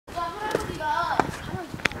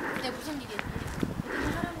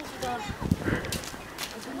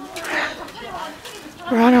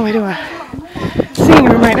on our way to a singing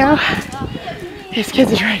room right now. These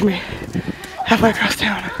kids are dragging me halfway across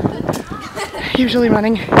town. Usually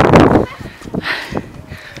running.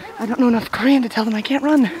 I don't know enough Korean to tell them I can't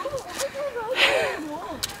run.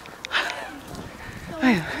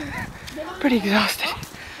 I am pretty exhausted.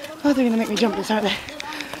 Oh, they're gonna make me jump this, aren't they?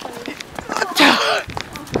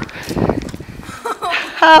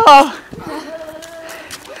 Oh.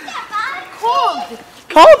 Cold.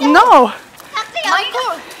 Cold? No.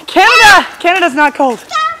 Cold. Canada's not cold.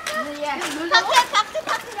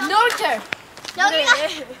 North.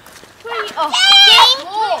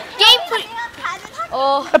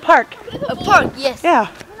 A park. A park, yes. Yeah.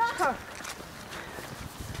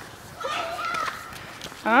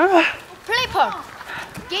 Play park.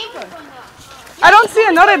 Game park. I don't see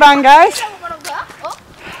a 노래방, guys.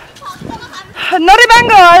 노래방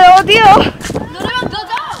가요, 어디요? 노래방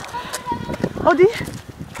가자. 어디?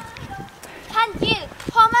 한 길,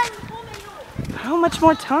 험한 How much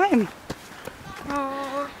more time? 10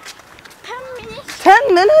 minutes? 10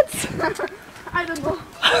 minutes? I don't know.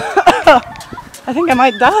 I think I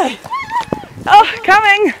might die. Oh,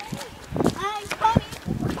 coming. I'm coming.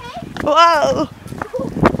 Okay? Whoa.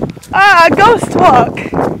 Ah, ghost walk.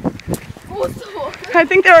 Ghost walk. I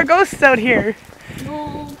think there are ghosts out here.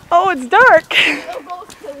 No. Oh, it's dark. No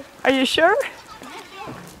ghost. Are you sure?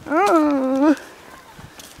 Oh.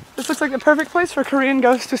 This looks like the perfect place for Korean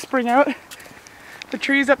ghosts to spring out. The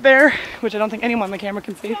trees up there, which I don't think anyone on the camera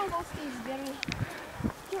can see.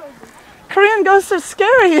 Korean ghosts are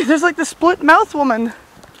scary. There's like the split mouth woman.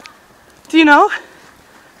 Do you know?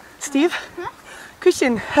 Steve?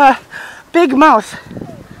 Christian, big mouth.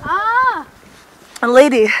 Ah. A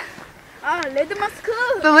lady. Red mask.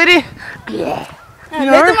 The lady. Yeah. You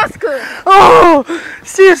know Red her? mask. Oh,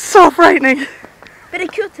 she is so frightening. Very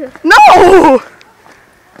cute. No!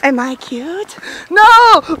 Am I cute?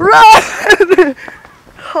 No! Run!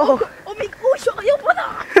 Oh.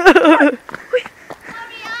 여보다.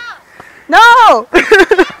 No!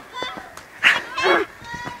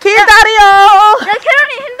 기다려! 야,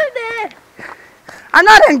 캐런이 힘들대. I'm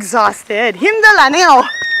not exhausted. 힘들라네요.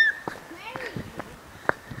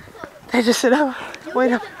 They just sit up.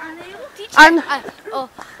 Wait up. I'm.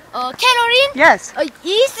 캐롤인 Yes.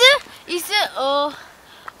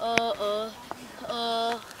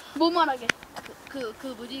 뭐 말하게? 그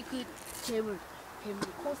뭐지 그 괴물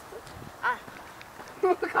코스트? 아,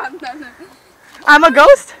 뭐가 안 나는. I'm a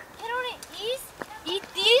ghost? 캐롤인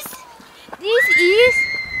this is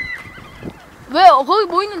왜 거기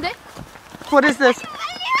뭐 있는데? What is this?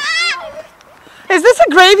 Is this a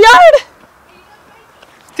graveyard?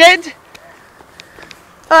 Dead?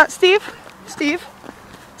 Steve?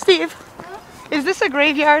 Is this a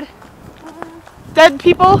graveyard? Dead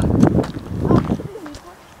people?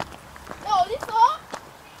 어딨어?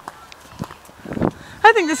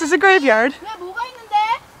 I think this is a graveyard. 왜 뭐가 있는데?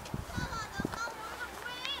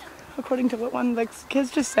 According to what one of the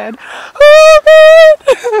kids just said.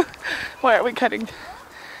 Why are we cutting?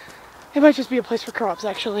 It might just be a place for crops,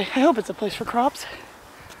 actually. I hope it's a place for crops.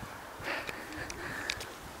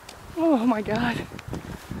 Oh my god.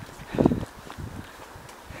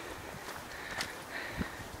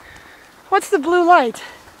 What's the blue light?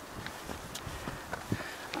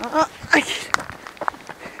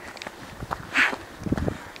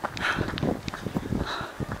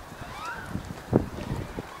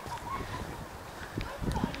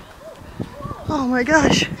 Oh my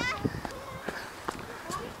gosh.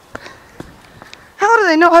 How do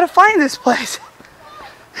they know how to find this place?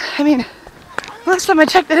 I mean, last time I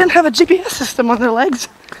checked, they didn't have a GPS system on their legs.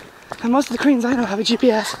 And most of the Koreans I know have a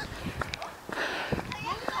GPS.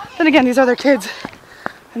 Then again, these are their kids.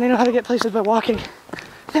 And they know how to get places by walking.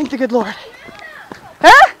 Thank the good Lord.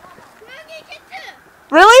 Huh?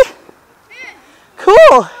 Really?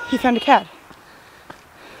 Cool. He found a cat.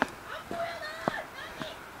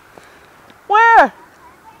 Where?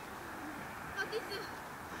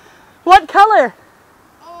 What color?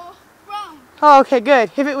 Brown. Oh, okay,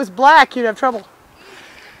 good. If it was black, you'd have trouble.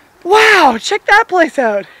 Wow, check that place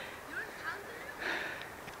out.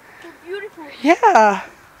 Beautiful. Yeah.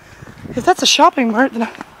 If that's a shopping mart, then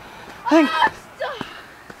I think...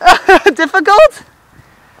 Difficult?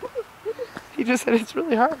 He just said it's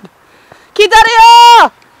really hard.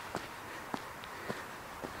 기다려!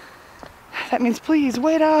 That means please,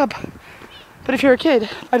 wait up. But if you're a kid,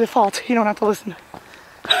 by default, you don't have to listen.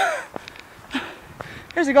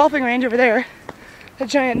 There's a golfing range over there. A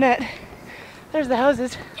giant net. There's the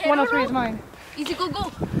houses. 103 is mine. Easy,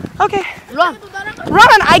 go. Okay. Run.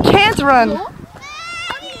 Run! I can't run!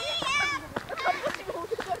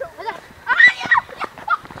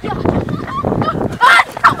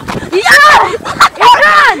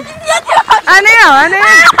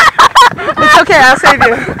 okay, I'll save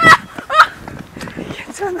you.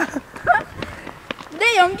 괜찮아.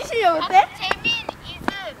 내 연기 실력 어때? 재민 is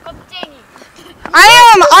겁쟁이. I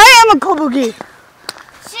am a 거북이.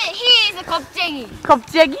 He is 겁쟁이.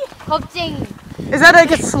 겁쟁이? 겁쟁이. Is that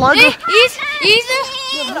like a slug? Is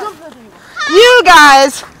You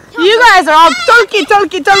guys are all turkey.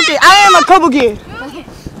 I am a 거북이.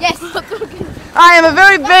 yes. I am a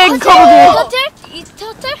very big 거북이. Turtle is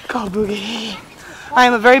turtle. 거북이. I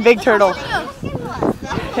am a very big turtle.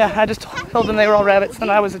 Yeah, I just told them they were all rabbits and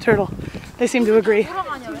I was a turtle. They seem to agree.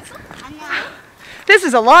 This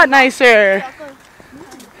is a lot nicer.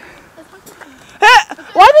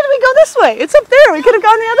 Why did we go this way? It's up there. We could have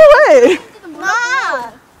gone the other way.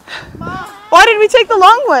 Why did we take the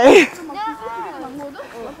long way?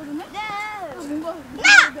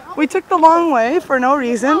 We took the long way for no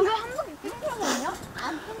reason.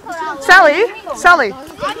 Sally.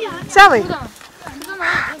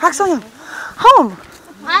 박성현. Home.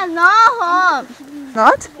 No home.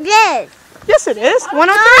 Not? Yes. Yes, it is.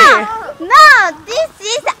 103. No, this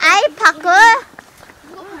is I park.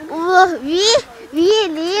 We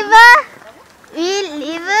live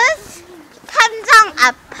삼성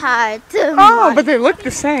apartment. Oh, but they look the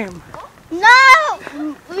same. No,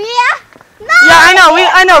 we are no. Yeah,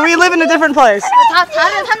 I know. We live in a different place. 다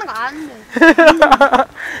다른 사는 거 아는데.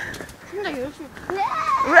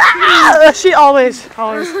 She always.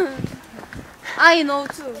 I know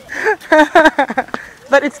too.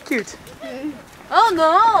 But it's cute. Oh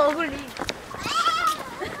no, ugly.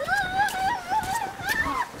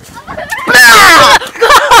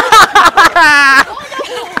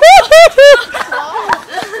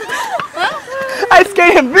 I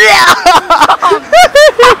scared him.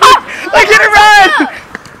 Look at her run.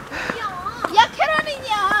 야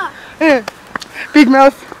캐러린이야. Big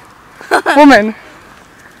mouth woman.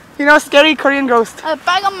 You know, scary Korean ghost.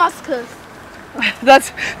 빨간 마스크.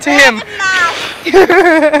 That's to him.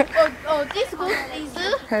 This ghost is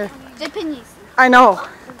Japanese. I know.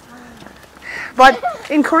 But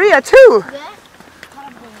in Korea too,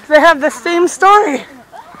 they have the same story.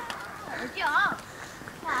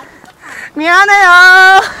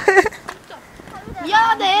 미안해요.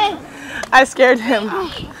 미안해. I scared him.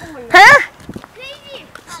 Huh?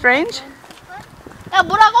 Strange? 야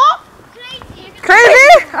뭐라고?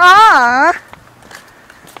 Crazy? Ah.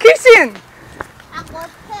 Christian.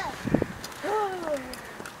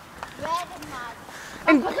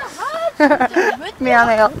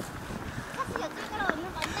 미안해요.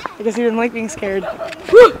 I guess he didn't like being scared.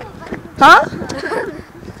 Huh?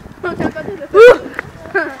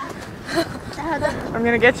 I'm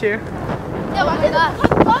gonna get you. 야 마트가.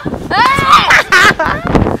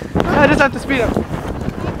 I just have to speed up.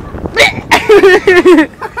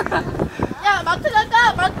 야 마트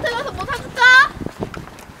갈까? 마트 가서 뭐 사줄까?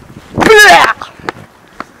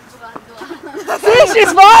 See,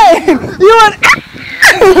 she's fine. You went.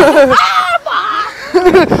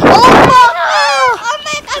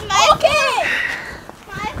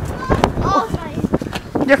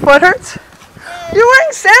 Your foot hurts? You're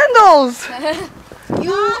wearing sandals.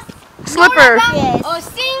 You Slipper.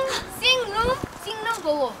 싱룸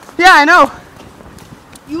보고. Yeah, I know.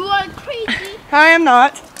 You are crazy. I am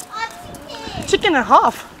not. Chicken and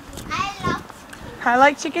half. I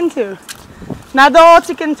like chicken too. 나도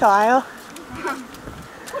chicken 좋아요.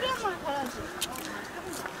 코리안말 잘하지.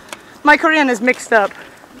 My Korean is mixed up.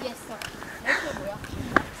 Yes. 이게 뭐야?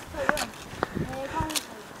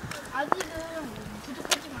 아직은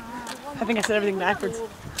부족하지만. I think I said everything backwards.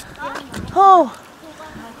 Oh,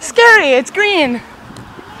 scary. It's green.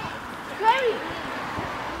 Scary.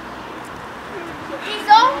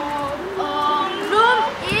 Room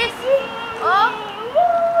is a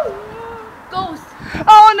ghost.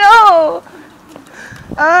 Oh no.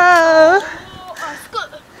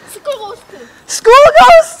 School ghost. School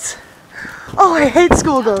ghosts? Oh, I hate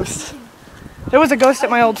school ghosts. There was a ghost at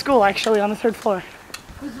my old school actually on the 3rd floor.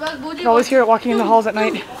 You can always hear it walking in the halls at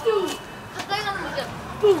night. 가까이 가는 거죠.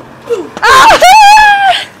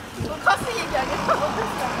 너 카스 얘기하겠다.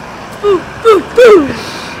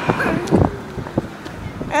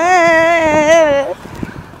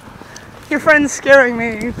 Your friend's scaring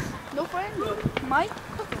me. No friend. My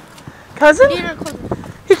Cousin? little cousin.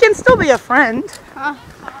 He can still be a friend.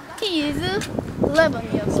 He is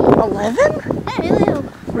 11 years 11? old.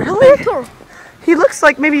 Really? He looks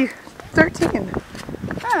like maybe 13.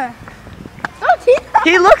 13?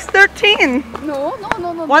 He looks 13. No.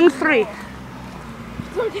 1-3.